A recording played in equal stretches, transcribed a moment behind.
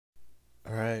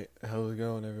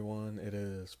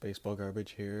guys, Baseball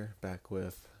Garbage here, back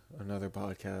with another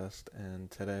podcast, and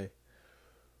today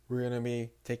we're going to be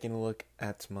taking a look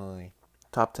at my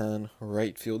top 10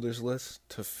 right fielders list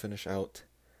to finish out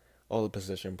all the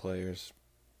position players.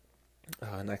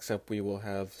 Next up, we will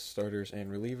have starters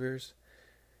and relievers,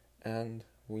 and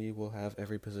we will have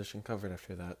every position covered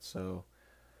after that. So,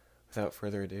 without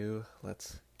further ado,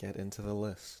 let's get into the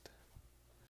list.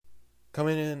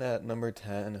 Coming in at number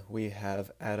 10, we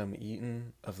have Adam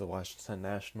Eaton of the Washington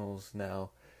Nationals. Now,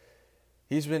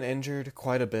 he's been injured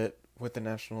quite a bit with the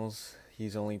Nationals.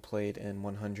 He's only played in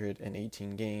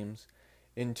 118 games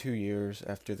in 2 years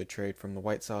after the trade from the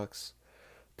White Sox.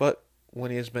 But when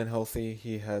he has been healthy,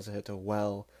 he has hit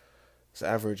well. His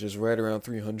average is right around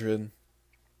 300.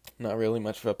 Not really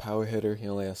much of a power hitter. He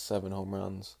only has 7 home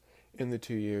runs in the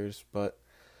 2 years, but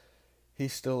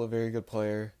he's still a very good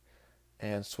player.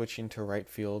 And switching to right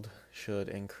field should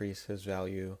increase his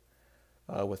value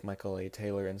with Michael A.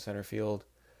 Taylor in center field.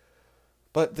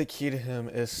 But the key to him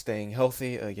is staying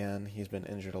healthy. Again, he's been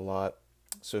injured a lot.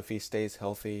 So if he stays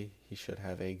healthy, he should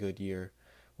have a good year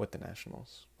with the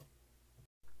Nationals.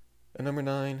 At number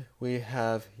 9, we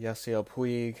have Yasiel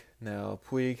Puig. Now,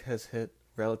 Puig has hit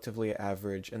relatively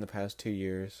average in the past 2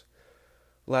 years.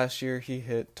 Last year, he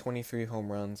hit 23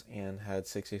 home runs and had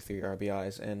 63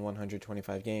 RBIs in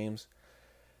 125 games.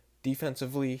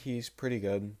 Defensively, he's pretty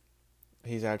good.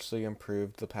 He's actually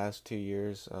improved the past 2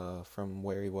 years from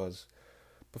where he was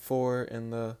before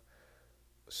in the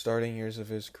starting years of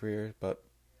his career, but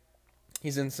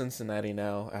he's in Cincinnati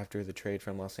now after the trade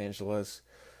from Los Angeles,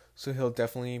 so he'll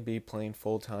definitely be playing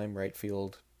full-time right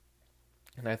field,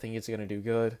 and I think he's going to do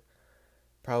good.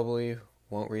 Probably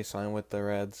won't re-sign with the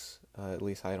Reds, at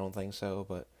least I don't think so,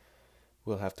 but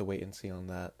we'll have to wait and see on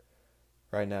that.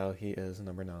 Right now, he is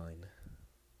number 9.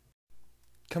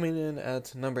 Coming in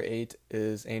at number 8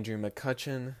 is Andrew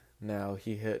McCutchen. Now,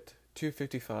 he hit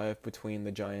 .255 between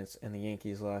the Giants and the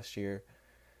Yankees last year.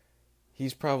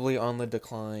 He's probably on the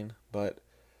decline, but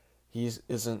he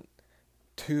isn't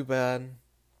too bad.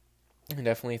 I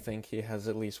definitely think he has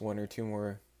at least 1 or 2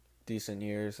 more decent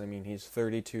years. I mean, he's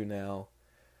 32 now,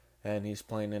 and he's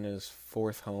playing in his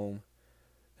 4th home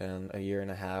and a year and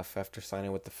a half after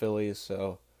signing with the Phillies,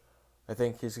 so I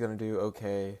think he's going to do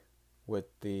okay with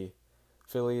the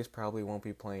Phillies. Probably won't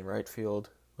be playing right field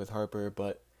with Harper,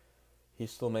 but he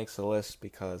still makes the list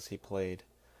because he played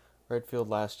right field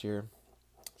last year.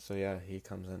 So yeah, he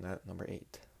comes in at number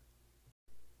 8.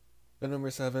 At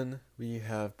number 7, we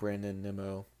have Brandon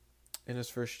Nimmo. In his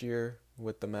first year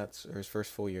with the Mets, or his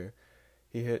first full year,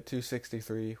 he hit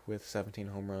 .263 with 17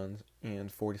 home runs and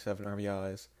 47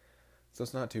 RBIs. So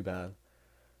it's not too bad.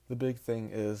 The big thing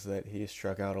is that he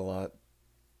struck out a lot.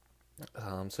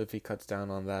 So if he cuts down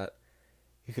on that,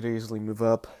 he could easily move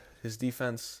up. His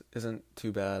defense isn't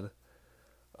too bad.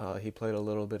 He played a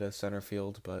little bit of center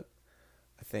field, but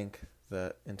I think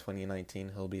that in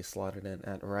 2019 he'll be slotted in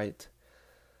at right.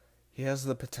 He has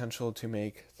the potential to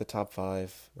make the top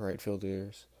 5 right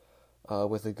fielders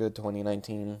with a good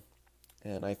 2019,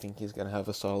 and I think he's going to have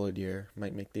a solid year.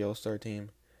 Might make the All-Star team,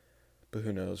 but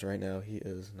who knows? Right now he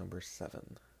is number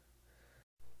 7.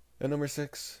 At number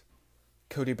 6,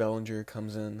 Cody Bellinger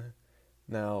comes in.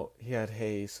 Now, he had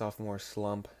a sophomore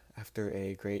slump after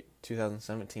a great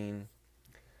 2017.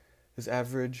 His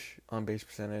average on-base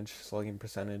percentage, slugging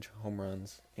percentage, home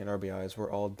runs, and RBIs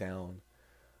were all down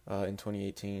in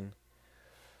 2018.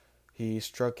 He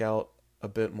struck out a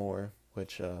bit more,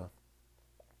 which it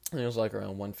was like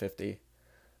around 150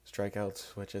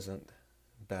 strikeouts, which isn't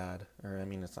bad.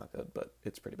 It's not good, but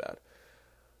it's pretty bad.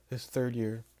 His 3rd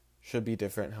year should be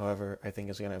different. However, I think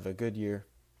he's going to have a good year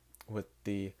with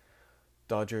the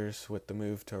Dodgers. With the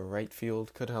move to right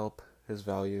field could help his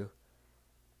value,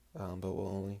 but we'll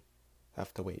only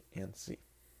have to wait and see.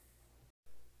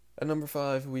 At number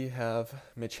 5, we have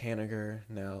Mitch Haniger.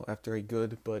 Now, after a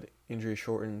good but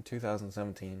injury-shortened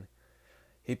 2017,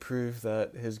 he proved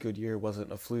that his good year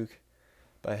wasn't a fluke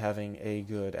by having a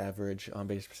good average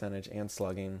on-base percentage and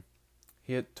slugging.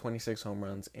 He hit 26 home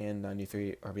runs and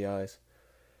 93 RBIs.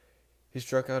 He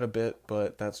struck out a bit,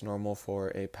 but that's normal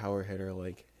for a power hitter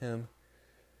like him.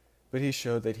 But he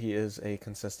showed that he is a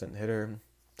consistent hitter.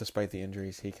 Despite the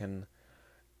injuries, he can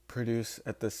produce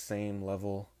at the same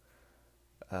level,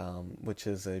 which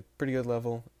is a pretty good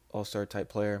level, all-star type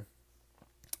player.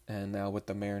 And now with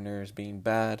the Mariners being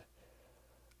bad,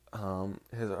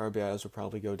 his RBIs will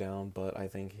probably go down, but I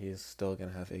think he's still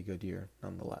going to have a good year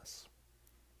nonetheless.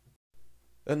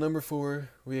 At number 4,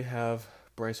 we have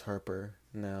Bryce Harper.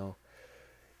 Now,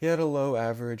 he had a low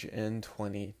average in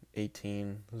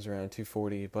 2018. It was around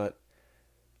 240, but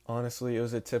Honestly, it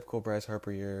was a typical Bryce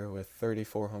Harper year with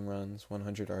 34 home runs,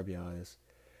 100 RBIs.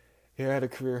 He had a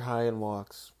career high in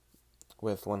walks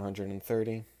with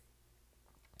 130.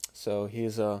 So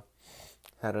he's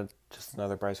just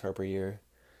another Bryce Harper year.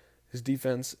 His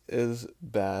defense is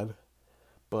bad,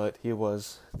 but he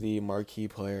was the marquee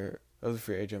player of the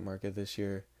free agent market this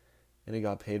year, and he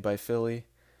got paid by Philly,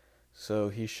 so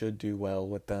he should do well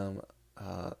with them.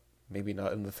 Maybe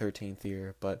not in the 13th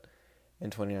year, but in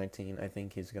 2019, I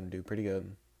think he's going to do pretty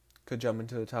good. Could jump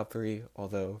into the top 3,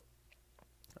 although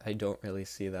I don't really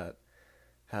see that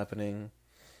happening.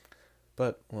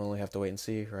 But we'll only have to wait and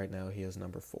see. Right now, he is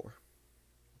number 4.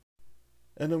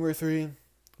 At number 3,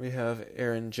 we have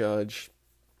Aaron Judge.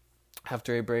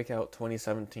 After a breakout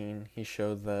 2017, he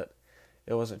showed that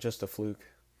it wasn't just a fluke.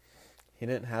 He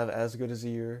didn't have as good as a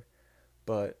year,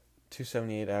 but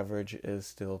 278 average is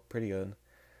still pretty good.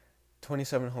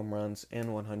 27 home runs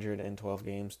in 112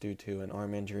 games due to an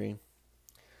arm injury.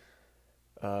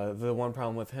 The one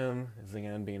problem with him is,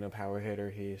 again, being a power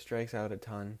hitter. He strikes out a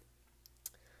ton,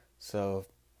 so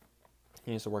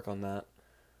he needs to work on that.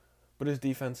 But his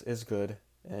defense is good,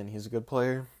 and he's a good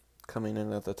player, coming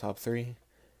in at the top 3.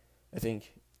 I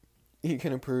think he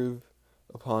can improve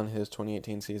upon his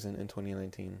 2018 season in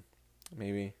 2019.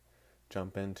 Maybe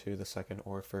jump into the second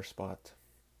or first spot.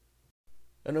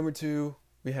 At number 2,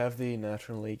 we have the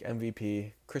National League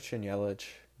MVP, Christian Yelich.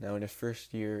 Now in his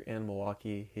first year in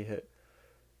Milwaukee, he hit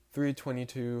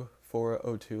 .322,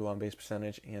 .402 on base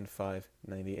percentage, and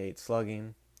 .598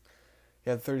 slugging. He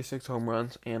had 36 home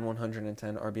runs and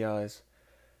 110 RBIs.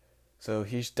 So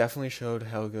he's definitely showed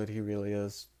how good he really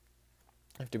is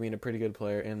after being a pretty good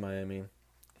player in Miami.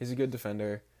 He's a good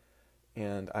defender,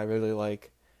 and I really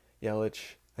like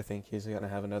Yelich. I think he's going to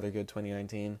have another good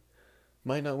 2019.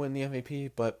 Might not win the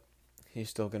MVP, but he's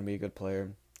still going to be a good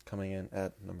player, coming in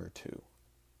at number 2.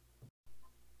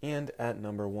 And at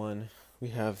number 1, we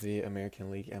have the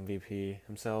American League MVP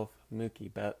himself,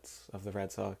 Mookie Betts of the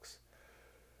Red Sox.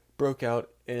 Broke out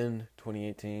in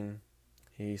 2018.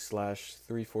 He slashed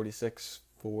 .346,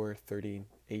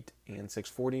 .438, and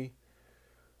 .640.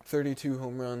 32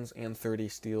 home runs and 30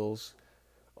 steals.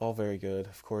 All very good.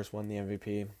 Of course, won the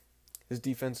MVP. His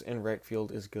defense in right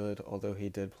field is good, although he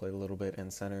did play a little bit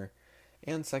in center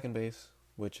and second base,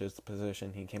 which is the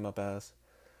position he came up as.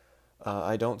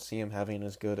 I don't see him having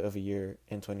as good of a year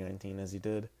in 2019 as he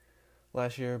did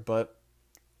last year, but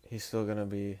he's still going to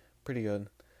be pretty good.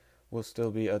 Will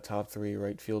still be a top 3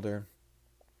 right fielder,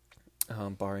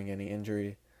 barring any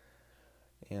injury.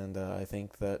 And I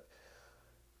think that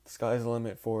the sky's the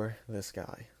limit for this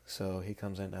guy. So he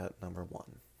comes in at number 1.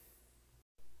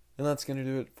 And that's going to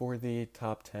do it for the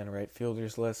top 10 right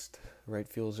fielders list. Right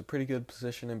field is a pretty good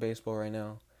position in baseball right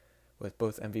now, with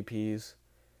both MVPs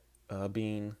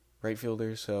being right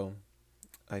fielders. So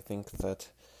I think that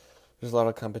there's a lot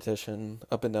of competition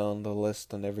up and down the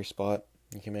list on every spot.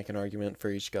 You can make an argument for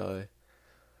each guy.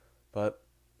 But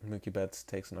Mookie Betts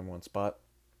takes the number 1 spot.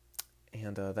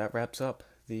 And that wraps up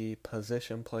the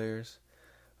position players.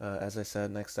 As I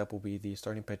said, next up will be the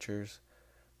starting pitchers,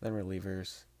 then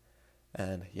relievers.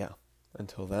 And yeah,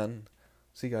 until then,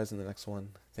 see you guys in the next one.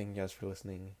 Thank you guys for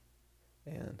listening,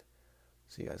 and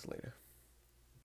see you guys later.